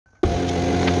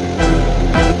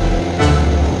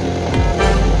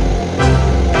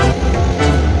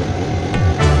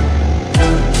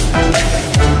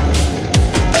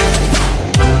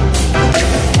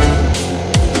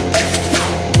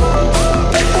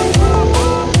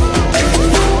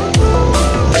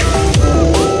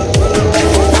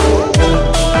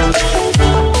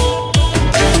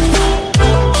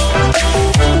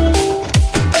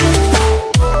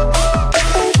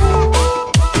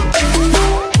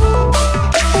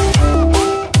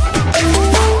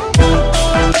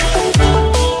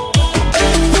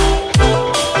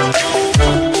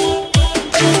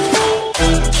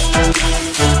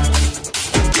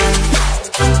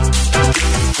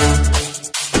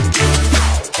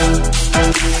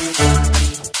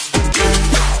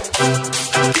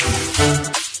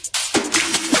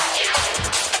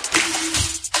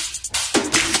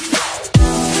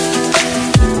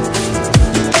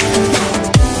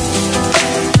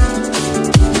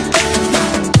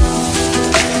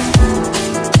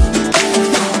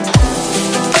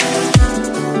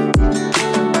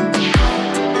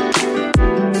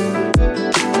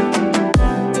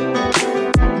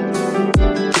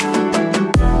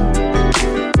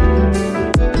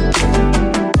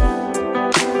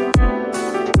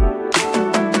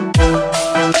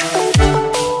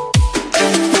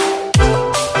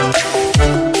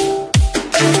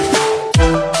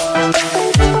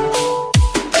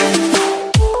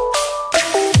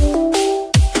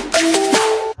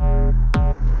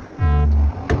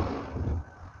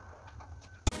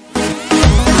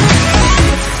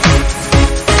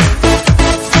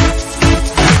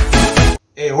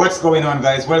going on,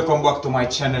 guys? Welcome back to my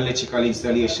channel, Electrical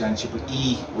Installation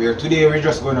E.E.E, where today we're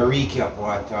just going to recap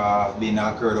what been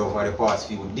occurred over the past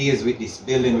few days with this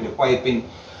building, with the piping.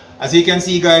 As you can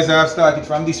see, guys, I have started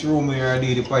from this room where I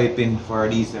do the piping for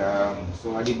these,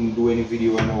 so I didn't do any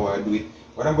video on how I do it.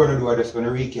 What I'm going to do, I'm just going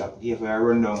to recap, give a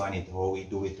rundown on it, how we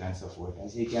do it and so forth.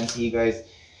 As you can see, guys,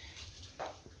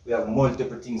 we have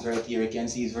multiple things right here. You can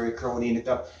see it's very crowded in the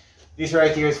top. This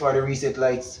right here is for the reset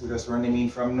lights. We just run them in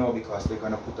from now because we're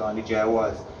gonna put on the dry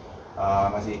walls.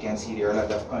 As you can see, there are a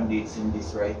lot of conduits in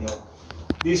this right now.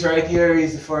 This right here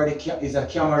is for a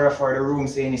camera for the room,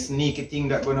 saying a sneaky thing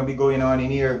that's gonna be going on in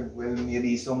here. Well,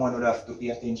 maybe someone would have to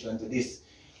pay attention to this.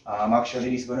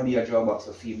 Actually, this is gonna be a drawbox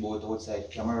to feed both outside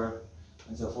camera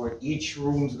and so forth. Each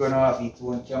room's gonna have its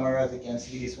own camera. As you can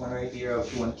see, this one right here,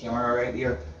 its own camera right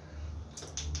here.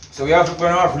 So we have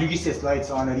gonna have reset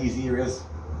lights on these areas.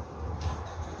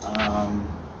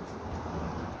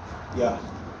 Yeah,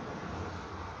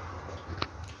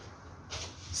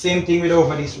 same thing with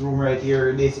over this room right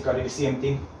here. Basically the same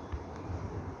thing.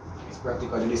 It's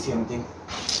practically the same thing.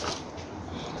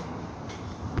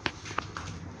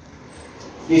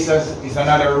 This is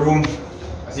another room.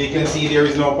 As you can see, there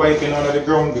is no piping under the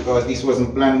ground because this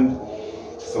wasn't planned,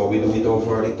 so we do it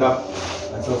over the top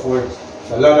and so forth.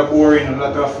 It's a lot of boring, a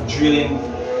lot of drilling,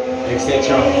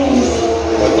 etc.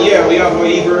 But yeah, we have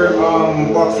either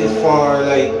boxes for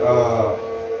like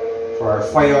for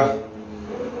fire,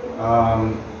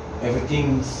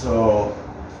 everything. So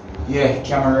yeah,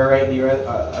 camera right here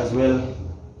as well.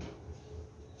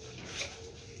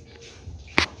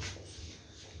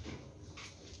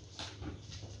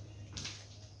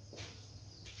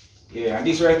 Yeah, and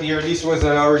this right here, this was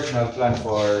an original plan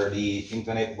for the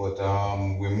internet, but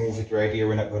we move it right here.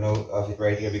 We're not going to have it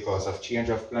right here because of change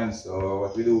of plans. So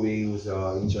what we do, we use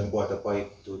inch and quarter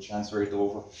pipe to transfer it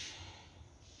over.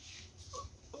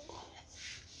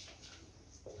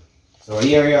 So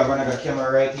here we have another camera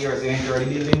right here as you enter the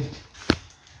building.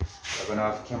 We're going to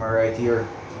have a camera right here.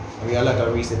 We have a lot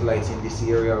of reset lights in this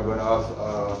area. We're going to have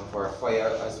for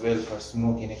fire as well, for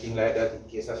smoke, anything like that in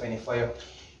case of any fire.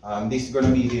 This is going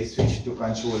to be the switch to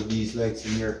control these lights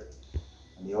in here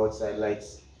and the outside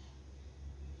lights.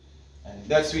 And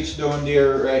that switch down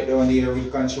there, right down there,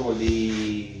 will control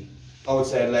the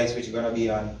outside lights, which are going to be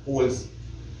on poles.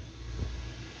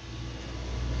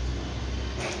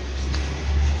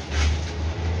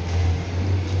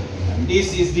 And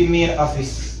this is the main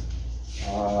office.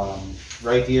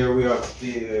 Right here we have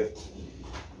the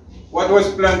what was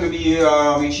planned to be,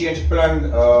 we changed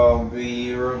plan.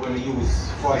 We were going to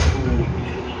use 42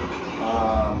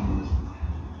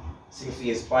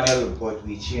 single-phase panel, but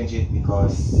we changed it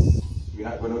because we're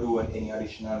not going to do any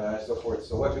additional support.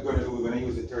 So what we're going to do, we're going to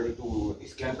use the 32.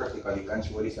 This can practically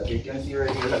control this. As you can see right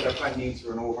here, a lot of conduits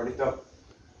run over the top.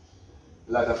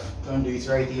 A lot of conduits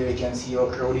right here. You can see how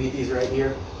crowded it is right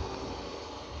here.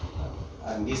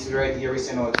 And this right here is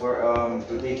out for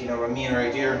to take in our main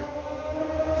right here.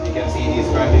 You can see these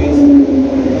conduits.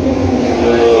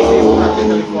 This is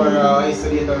practically for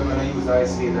isolator. I'm going to use the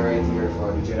isolator right here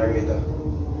for the generator,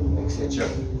 etc.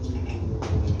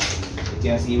 You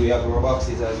can see we have our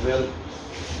boxes as well.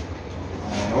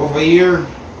 And over here,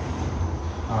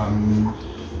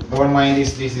 don't mind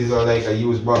this. This is like a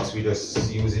used box. We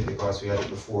just use it because we had it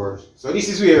before. So this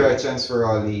is where I transfer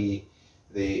all the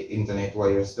internet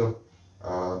wires to.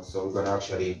 So we're going to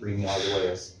actually bring all the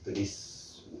wires to this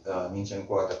inch and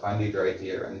quarter conduit right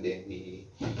here, and then we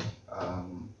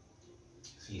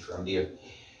feed from there.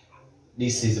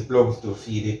 This is the plug to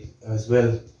feed it as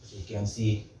well, as you can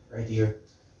see right here.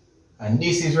 And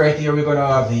this is right here, we're gonna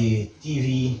have the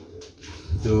TV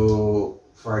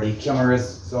for the cameras.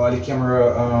 So all the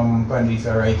camera conduits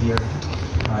are right here.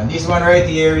 And this one right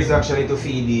here is actually to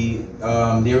feed the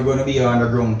they're gonna be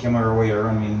underground camera wire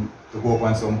running to go up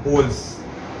on some poles.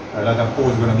 A lot of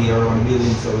poles gonna be around the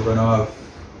building, so we're gonna have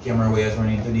camera wires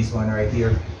running to this one right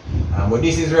here. But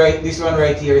this one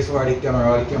right here is for the camera.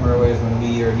 All the camera wires going to be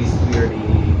here. This is where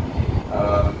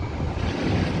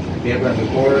they're going to be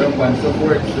powered up and so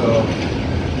forth. So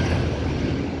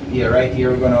yeah, right here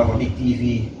we're going to have a big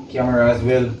TV camera as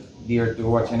well there to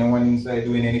watch anyone inside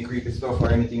doing any creepy stuff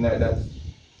or anything like that.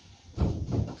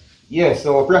 Yeah,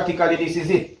 so practically this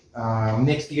is it.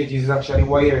 Next stage is actually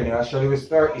wiring. Actually we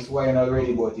start this wiring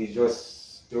already, but it's just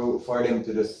for them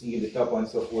to just see the top and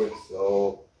so forth.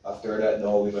 So after that,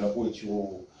 now we're gonna pull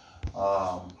through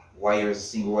wires,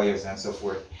 single wires and so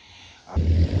forth.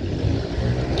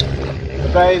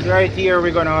 Guys, right here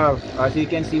we're gonna have, as you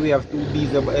can see, we have two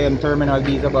terminal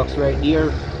Visa box right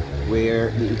here, where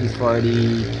it is for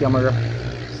the camera.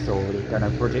 So they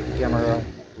gonna project the camera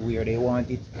where they want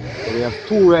it. So we have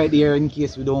two right there in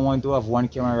case we don't want to have one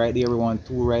camera right there. We want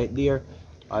two right there.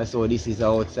 Also, this is the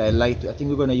outside light. I think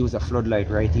we're gonna use a floodlight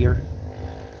right here.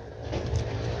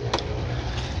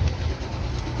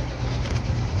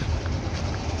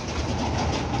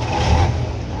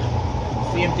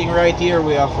 Same thing right here.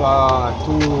 We have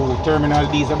two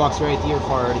terminal diesel box right here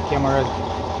for the cameras.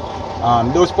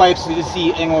 Those pipes you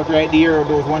see hang out right there,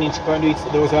 those 1-inch conduits,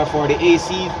 those are for the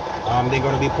ACs. They're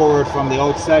going to be powered from the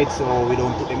outside, so we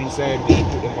don't put them inside, we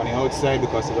put them on the outside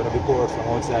because they're going to be powered from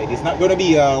outside. It's not going to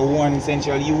be one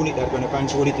central unit that's going to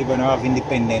control it. You're going to have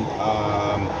independent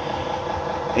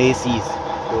ACs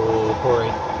to power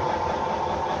it.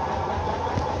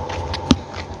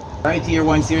 Right here,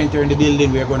 once you're entering the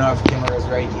building, we're going to have cameras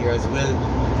right here as well.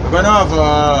 We're going to have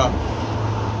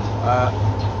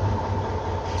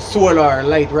solar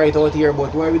light right out here,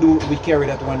 but why we carry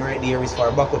that one right there is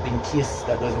for backup in case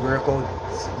that doesn't work out.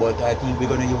 But I think we're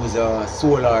going to use a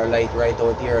solar light right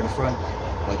out here in the front,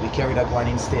 but we carry that one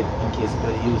instead in case it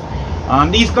doesn't use.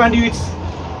 These conduits,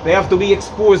 they have to be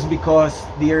exposed because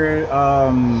they're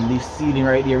the ceiling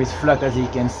right there is flat, as you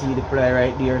can see the ply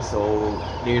right there, so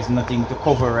there's nothing to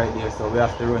cover right there, so we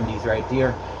have to run these right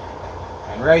here.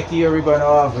 And right here we're gonna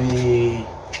have a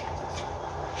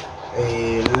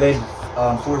LED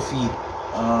 4 feet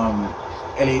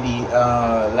LED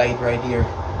light right here,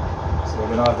 so we're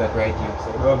gonna have that right here.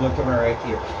 So we have no camera right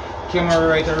here, camera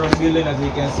right around the building, as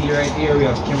you can see right here. We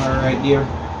have camera right there.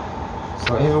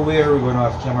 So everywhere we're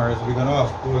gonna have cameras. We're gonna have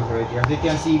poles right here. As you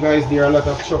can see, guys, there are a lot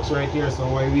of trucks right here. So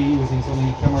why we using so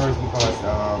many cameras? Because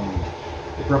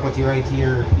the property right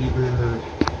here, people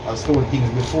have stored things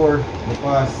before in the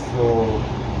past. So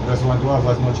we just want to have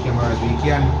as much camera as we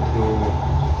can to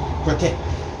protect,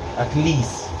 at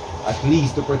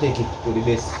least to protect it to the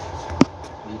best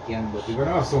we can. But we're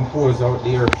gonna have some poles out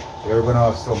there. We're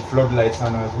gonna have some floodlights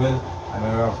on as well, and we're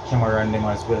gonna have camera on them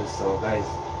as well.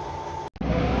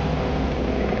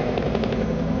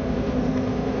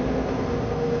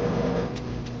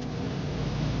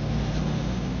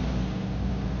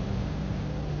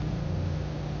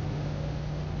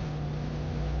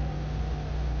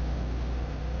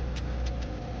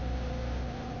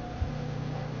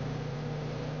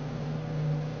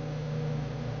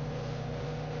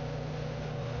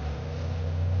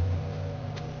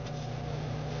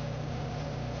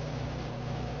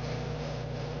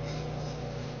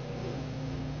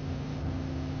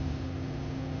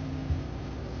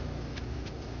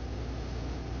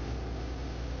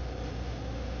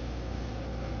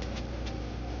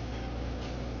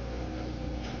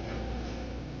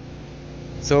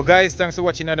 So guys, thanks for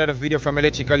watching another video from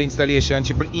Electrical Installation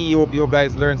E.E.E. Hope you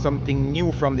guys learned something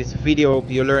new from this video. Hope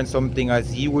you learned something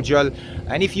as usual.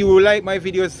 And if you like my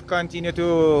videos, continue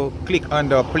to click on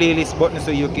the playlist button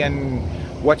so you can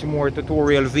watch more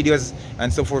tutorial videos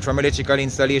and so forth from Electrical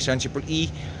Installation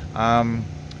E.E.E.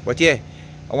 But yeah,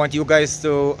 I want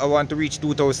to reach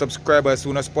 2,000 subscribers as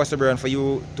soon as possible, and for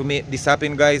you to make this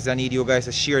happen, guys, I need you guys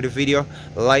to share the video,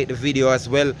 like the video as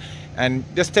well, and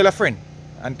just tell a friend.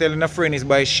 And telling a friend is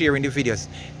by sharing the videos.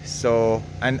 So,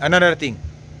 and another thing,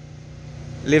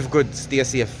 live good, stay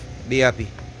safe, be happy.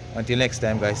 Until next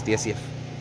time, guys, stay safe.